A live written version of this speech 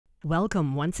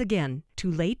Welcome once again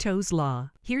to Lehto's Law.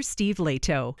 Here's Steve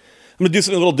Lehto. I'm going to do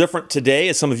something a little different today.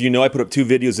 As some of you know, I put up 2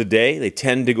 videos a day. They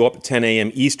tend to go up at 10 a.m.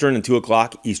 Eastern and 2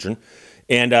 o'clock Eastern.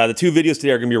 And the 2 videos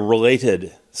today are going to be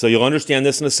related. So you'll understand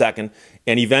this in a second.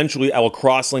 And eventually I will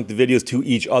cross-link the videos to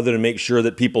each other to make sure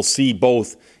that people see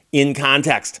both in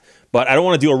context. But I don't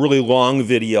want to do a really long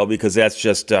video because that's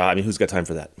just, who's got time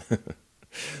for that?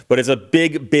 But it's a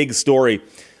big, big story.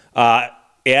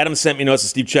 Adam sent me notes,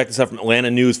 Steve, check this out from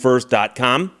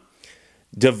AtlantaNewsFirst.com.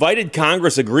 Divided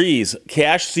Congress agrees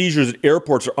cash seizures at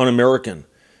airports are un-American.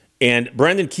 And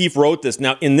Brendan Keefe wrote this.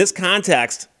 Now, in this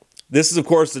context, this is, of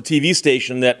course, the TV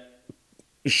station that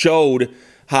showed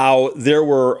how there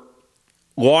were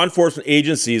law enforcement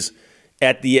agencies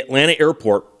at the Atlanta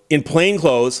airport in plain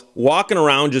clothes, walking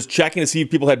around just checking to see if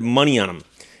people had money on them.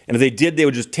 And if they did, they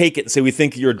would just take it and say, we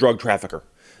think you're a drug trafficker.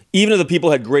 Even if the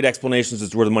people had great explanations as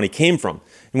to where the money came from.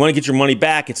 You want to get your money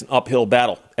back, it's an uphill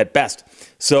battle at best.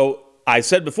 So I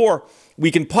said before,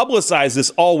 we can publicize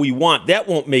this all we want. That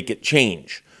won't make it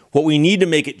change. What we need to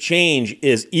make it change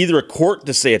is either a court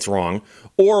to say it's wrong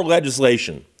or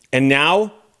legislation. And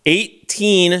now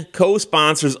 18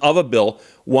 co-sponsors of a bill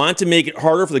want to make it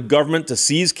harder for the government to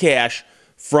seize cash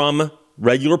from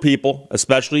regular people,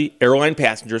 especially airline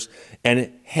passengers.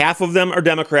 And half of them are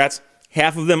Democrats,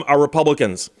 half of them are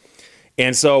Republicans.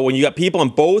 And so when you got people on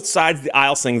both sides of the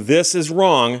aisle saying this is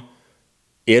wrong,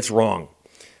 it's wrong.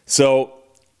 So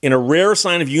in a rare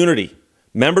sign of unity,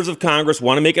 members of Congress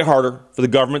want to make it harder for the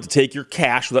government to take your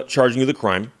cash without charging you the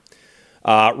crime.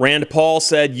 Rand Paul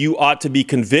said you ought to be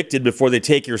convicted before they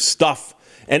take your stuff.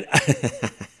 And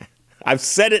I've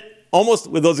said it almost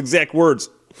with those exact words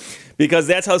because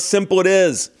that's how simple it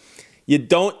is. You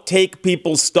don't take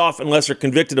people's stuff unless they're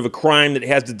convicted of a crime that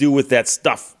has to do with that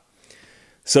stuff.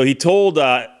 So he told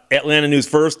Atlanta News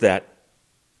First that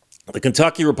the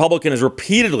Kentucky Republican has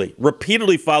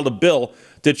repeatedly filed a bill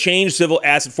to change civil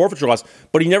asset forfeiture laws,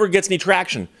 but he never gets any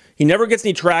traction. He never gets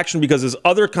any traction because there's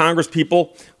other Congress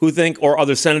people who think, or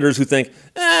other senators who think,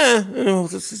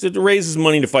 it raises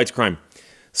money to fight crime.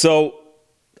 So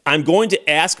I'm going to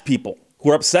ask people who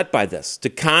are upset by this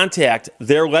to contact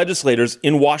their legislators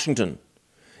in Washington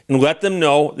and let them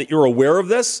know that you're aware of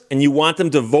this and you want them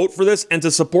to vote for this and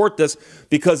to support this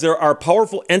because there are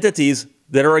powerful entities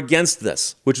that are against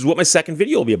this, which is what my second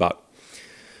video will be about.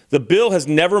 The bill has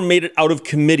never made it out of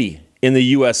committee in the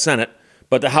U.S. Senate,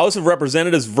 but the House of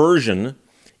Representatives version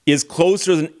is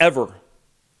closer than ever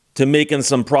to making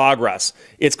some progress.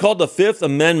 It's called the Fifth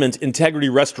Amendment Integrity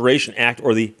Restoration Act,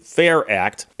 or the FAIR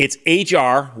Act. It's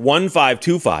H.R.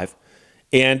 1525,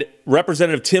 and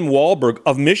Representative Tim Walberg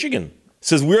of Michigan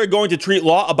says we are going to treat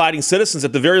law-abiding citizens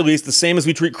at the very least the same as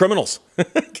we treat criminals.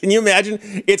 Can you imagine?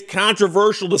 It's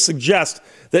controversial to suggest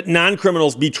that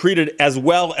non-criminals be treated as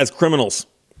well as criminals.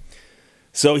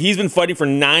 So he's been fighting for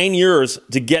 9 years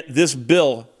to get this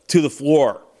bill to the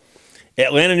floor.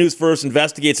 Atlanta News First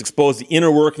investigates exposed the inner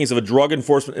workings of a Drug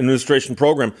Enforcement Administration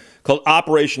program called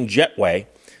Operation Jetway.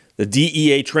 The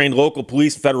DEA trained local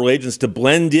police and federal agents to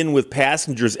blend in with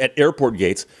passengers at airport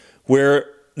gates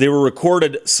where they were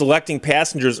recorded selecting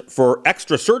passengers for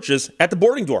extra searches at the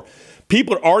boarding door.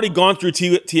 People had already gone through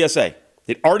TSA.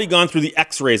 They'd already gone through the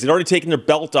x-rays. They'd already taken their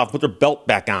belt off, put their belt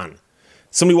back on.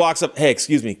 Somebody walks up, hey,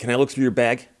 excuse me, can I look through your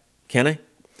bag? Can I?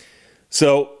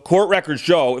 So court records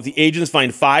show if the agents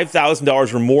find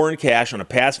 $5,000 or more in cash on a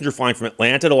passenger flying from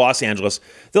Atlanta to Los Angeles,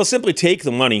 they'll simply take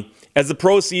the money as the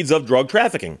proceeds of drug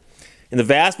trafficking. In the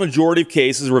vast majority of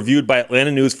cases reviewed by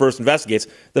Atlanta News First Investigates,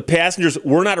 the passengers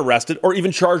were not arrested or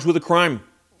even charged with a crime.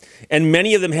 And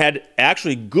many of them had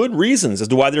actually good reasons as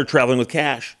to why they're traveling with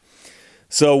cash.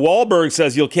 So Wahlberg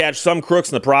says you'll catch some crooks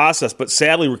in the process, but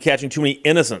sadly we're catching too many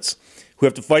innocents who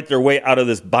have to fight their way out of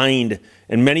this bind.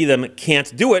 And many of them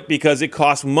can't do it because it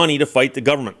costs money to fight the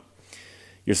government.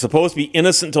 You're supposed to be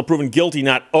innocent until proven guilty,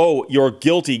 not, oh, you're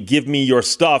guilty, give me your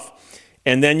stuff.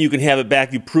 And then you can have it back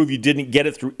if you prove you didn't get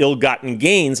it through ill-gotten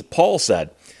gains, Paul said.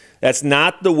 That's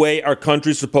not the way our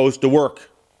country's supposed to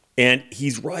work. And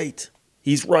he's right.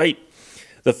 He's right.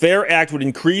 The FAIR Act would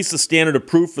increase the standard of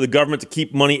proof for the government to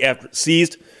keep money after it's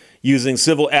seized using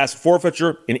civil asset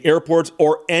forfeiture in airports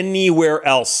or anywhere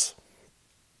else.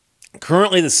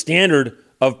 Currently, the standard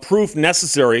of proof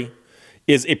necessary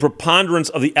is a preponderance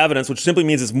of the evidence, which simply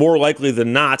means it's more likely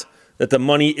than not that the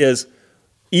money is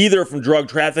either from drug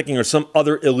trafficking or some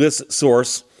other illicit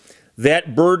source.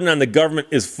 That burden on the government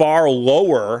is far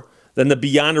lower than the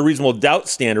beyond a reasonable doubt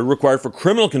standard required for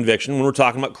criminal conviction when we're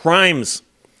talking about crimes.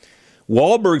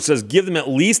 Wahlberg says give them at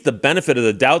least the benefit of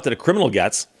the doubt that a criminal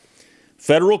gets.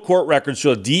 Federal court records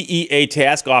show DEA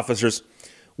task officers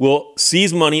will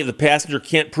seize money if the passenger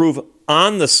can't prove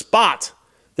on the spot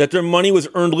that their money was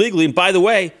earned legally. And by the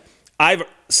way, I've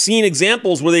seen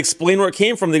examples where they explain where it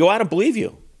came from. They go, I don't believe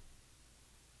you.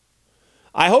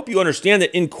 I hope you understand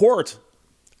that in court,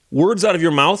 words out of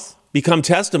your mouth become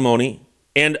testimony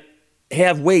and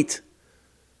have weight.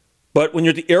 But when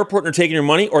you're at the airport and they're taking your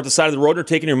money, or at the side of the road and they're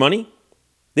taking your money,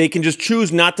 they can just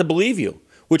choose not to believe you,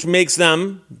 which makes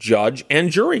them judge and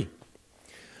jury.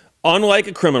 Unlike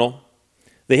a criminal,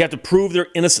 they have to prove they're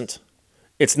innocent.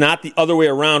 It's not the other way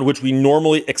around, which we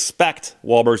normally expect,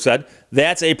 Wahlberg said.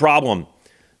 That's a problem.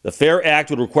 The FAIR Act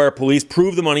would require police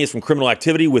prove the money is from criminal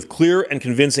activity with clear and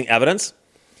convincing evidence.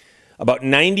 About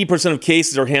 90% of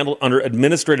cases are handled under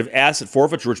administrative asset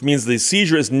forfeiture, which means the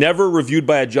seizure is never reviewed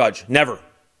by a judge. Never.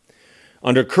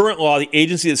 Under current law, the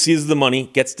agency that seizes the money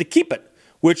gets to keep it,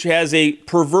 which has a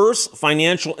perverse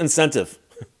financial incentive.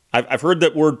 I've heard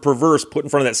that word perverse put in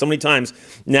front of that so many times,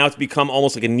 now it's become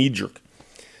almost like a knee-jerk.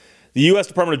 The U.S.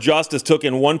 Department of Justice took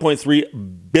in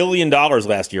 $1.3 billion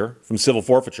last year from civil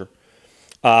forfeiture,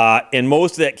 and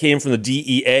most of that came from the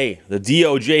DEA. The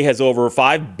DOJ has over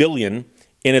 $5 billion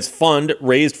in its fund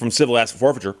raised from civil asset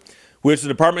forfeiture, which the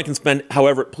department can spend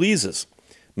however it pleases.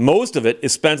 Most of it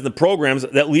is spent in the programs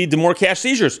that lead to more cash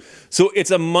seizures. So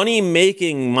it's a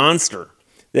money-making monster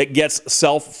that gets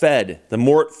self-fed. The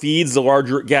more it feeds, the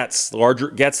larger it gets. The larger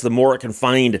it gets, the more it can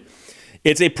find.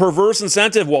 It's a perverse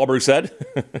incentive, Wahlberg said.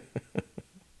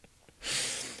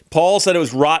 Paul said it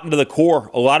was rotten to the core.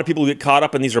 A lot of people who get caught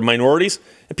up in these are minorities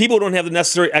and people who don't have the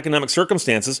necessary economic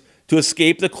circumstances to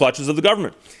escape the clutches of the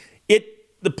government.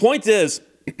 The point is,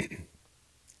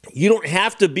 you don't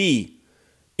have to be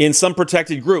in some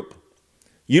protected group.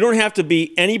 You don't have to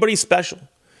be anybody special.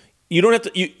 You don't have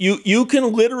to. You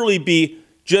can literally be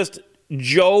just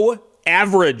Joe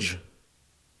Average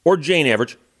or Jane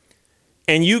Average,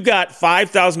 and you got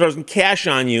 $5,000 in cash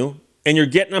on you, and you're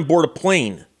getting on board a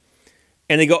plane,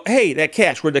 and they go, "Hey, that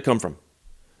cash, where'd that come from?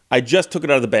 I just took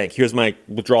it out of the bank. Here's my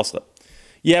withdrawal slip."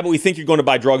 Yeah, but we think you're going to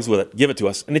buy drugs with it. Give it to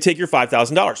us, and they take your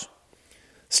 $5,000.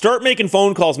 Start making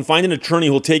phone calls and find an attorney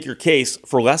who will take your case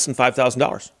for less than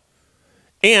 $5,000.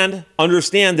 And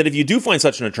understand that if you do find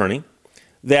such an attorney,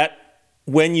 that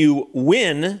when you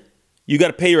win, you got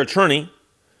to pay your attorney.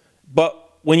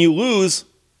 But when you lose,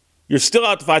 you're still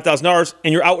out to $5,000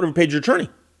 and you're out whatever paid your attorney.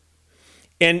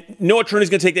 And no attorney is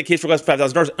going to take that case for less than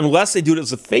 $5,000 unless they do it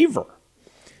as a favor.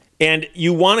 And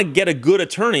you want to get a good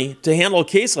attorney to handle a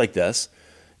case like this.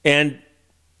 And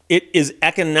it is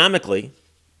economically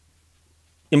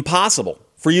impossible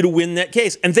for you to win that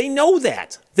case. And they know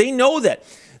that. They know that.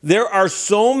 There are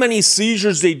so many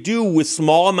seizures they do with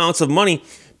small amounts of money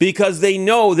because they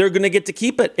know they're going to get to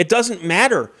keep it. It doesn't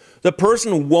matter. The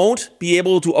person won't be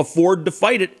able to afford to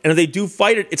fight it. And if they do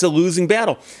fight it, it's a losing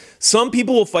battle. Some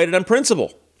people will fight it on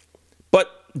principle. But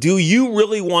do you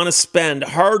really want to spend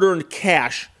hard-earned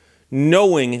cash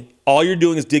knowing all you're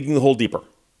doing is digging the hole deeper?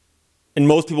 And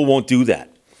most people won't do that.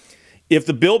 If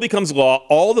the bill becomes law,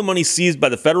 all the money seized by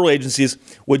the federal agencies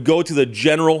would go to the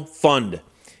general fund.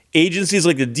 Agencies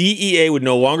like the DEA would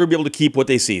no longer be able to keep what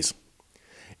they seize.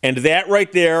 And that right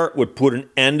there would put an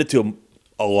end to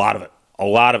a lot of it. A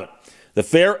lot of it. The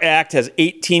FAIR Act has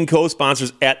 18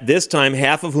 co-sponsors at this time,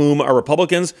 half of whom are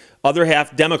Republicans, other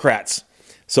half Democrats.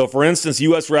 So, for instance,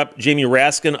 U.S. Rep. Jamie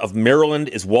Raskin of Maryland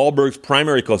is Wahlberg's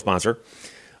primary co-sponsor.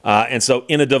 And so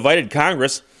in a divided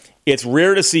Congress, it's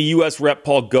rare to see U.S. Rep.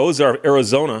 Paul Gosar of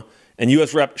Arizona and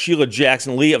U.S. Rep. Sheila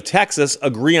Jackson Lee of Texas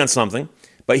agree on something,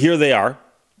 but here they are,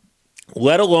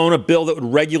 let alone a bill that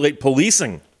would regulate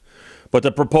policing. But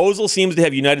the proposal seems to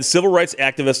have united civil rights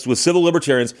activists with civil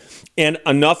libertarians, and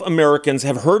enough Americans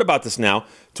have heard about this now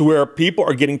to where people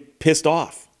are getting pissed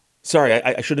off. Sorry,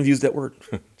 I shouldn't have used that word.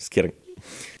 Just kidding.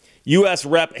 U.S.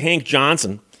 Rep. Hank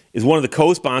Johnson is one of the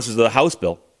co-sponsors of the House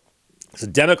bill. He's a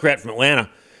Democrat from Atlanta.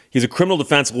 He's a criminal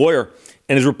defense lawyer,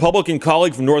 and his Republican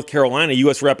colleague from North Carolina,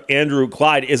 U.S. Rep. Andrew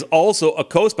Clyde, is also a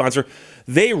co-sponsor.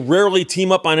 They rarely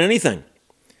team up on anything.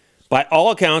 By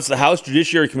all accounts, the House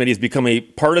Judiciary Committee has become a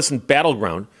partisan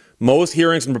battleground. Most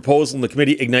hearings and proposals in the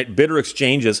committee ignite bitter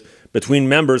exchanges between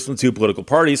members from the two political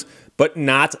parties, but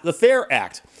not the FAIR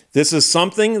Act. This is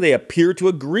something they appear to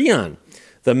agree on.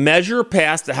 The measure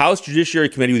passed the House Judiciary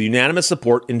Committee with unanimous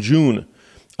support in June.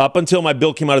 Up until my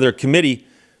bill came out of their committee,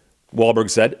 Wahlberg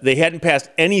said, they hadn't passed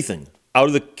anything out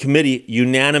of the committee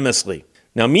unanimously.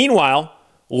 Now, meanwhile,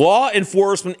 law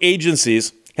enforcement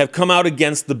agencies have come out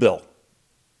against the bill.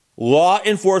 Law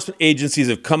enforcement agencies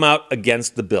have come out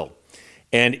against the bill.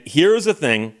 And here's the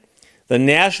thing. The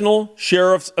National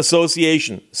Sheriff's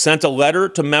Association sent a letter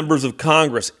to members of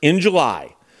Congress in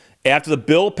July after the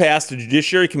bill passed the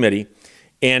Judiciary Committee,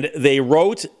 And they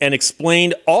wrote and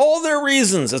explained all their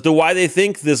reasons as to why they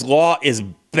think this law is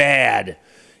bad.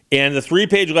 And the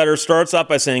 3-page letter starts off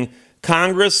by saying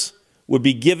Congress would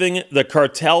be giving the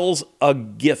cartels a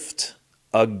gift.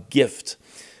 A gift.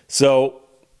 So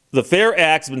the FAIR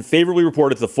Act has been favorably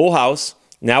reported to the full House.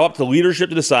 Now up to leadership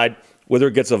to decide whether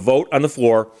it gets a vote on the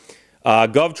floor.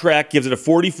 GovTrack gives it a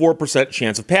 44%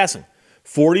 chance of passing.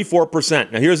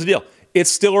 44%. Now here's the deal. It's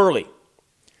still early.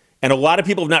 And a lot of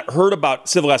people have not heard about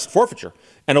civil asset forfeiture.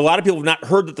 And a lot of people have not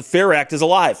heard that the FAIR Act is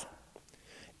alive.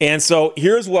 And so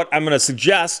here's what I'm going to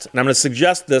suggest, and I'm going to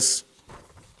suggest this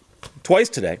twice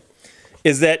today,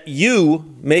 is that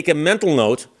you make a mental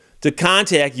note to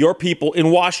contact your people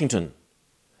in Washington.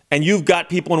 And you've got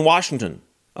people in Washington,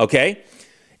 okay?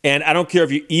 And I don't care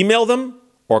if you email them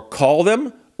or call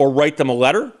them or write them a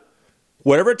letter,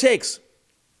 whatever it takes.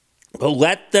 But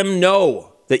let them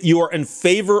know that you are in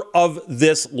favor of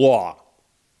this law.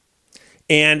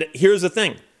 And here's the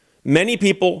thing. Many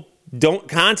people don't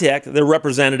contact their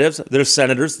representatives, their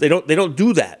senators. They don't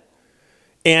do that.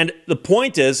 And the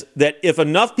point is that if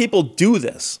enough people do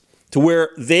this to where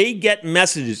they get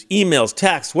messages, emails,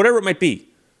 texts, whatever it might be,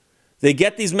 they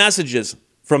get these messages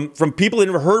from people they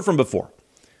never heard from before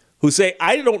who say,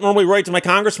 I don't normally write to my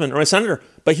congressman or my senator,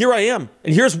 but here I am.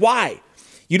 And here's why.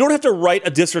 You don't have to write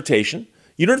a dissertation.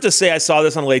 You don't have to say, I saw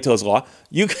this on Lehto's law.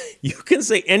 You can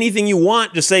say anything you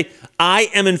want. Just say, I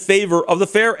am in favor of the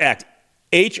FAIR Act,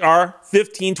 H.R.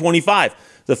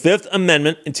 1525, the Fifth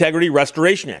Amendment Integrity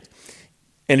Restoration Act.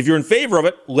 And if you're in favor of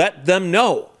it, let them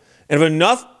know. And if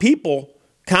enough people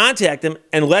contact them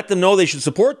and let them know they should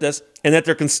support this and that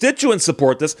their constituents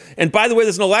support this, and by the way,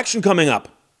 there's an election coming up.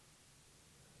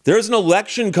 There's an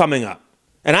election coming up.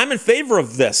 And I'm in favor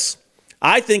of this.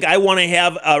 I think I want to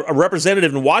have a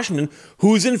representative in Washington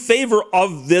who's in favor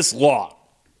of this law.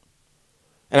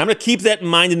 And I'm going to keep that in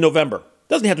mind in November.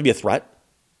 Doesn't have to be a threat,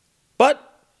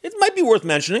 but it might be worth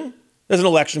mentioning. There's an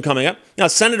election coming up. Now,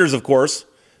 senators, of course,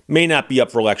 may not be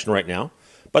up for election right now,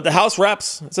 but the House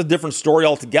reps, it's a different story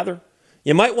altogether.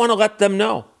 You might want to let them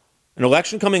know. An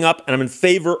election coming up, and I'm in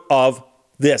favor of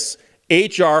this.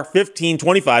 H.R.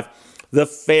 1525, the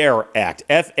FAIR Act,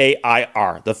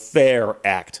 F-A-I-R, the FAIR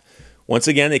Act. Once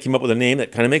again, they came up with a name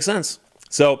that kind of makes sense.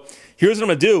 So here's what I'm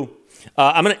going to do.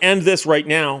 I'm going to end this right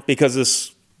now because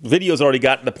this video's already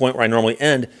gotten to the point where I normally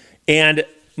end. And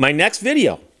my next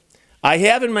video, I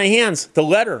have in my hands the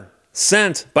letter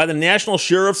sent by the National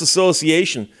Sheriff's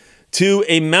Association to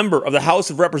a member of the House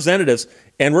of Representatives.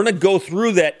 And we're going to go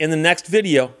through that in the next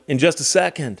video in just a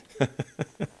second.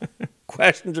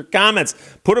 Questions or comments,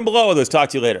 put them below. Let's talk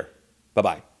to you later.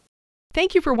 Bye-bye.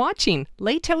 Thank you for watching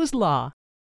Lehto's Law.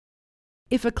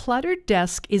 If a cluttered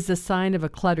desk is the sign of a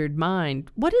cluttered mind,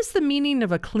 what is the meaning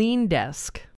of a clean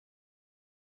desk?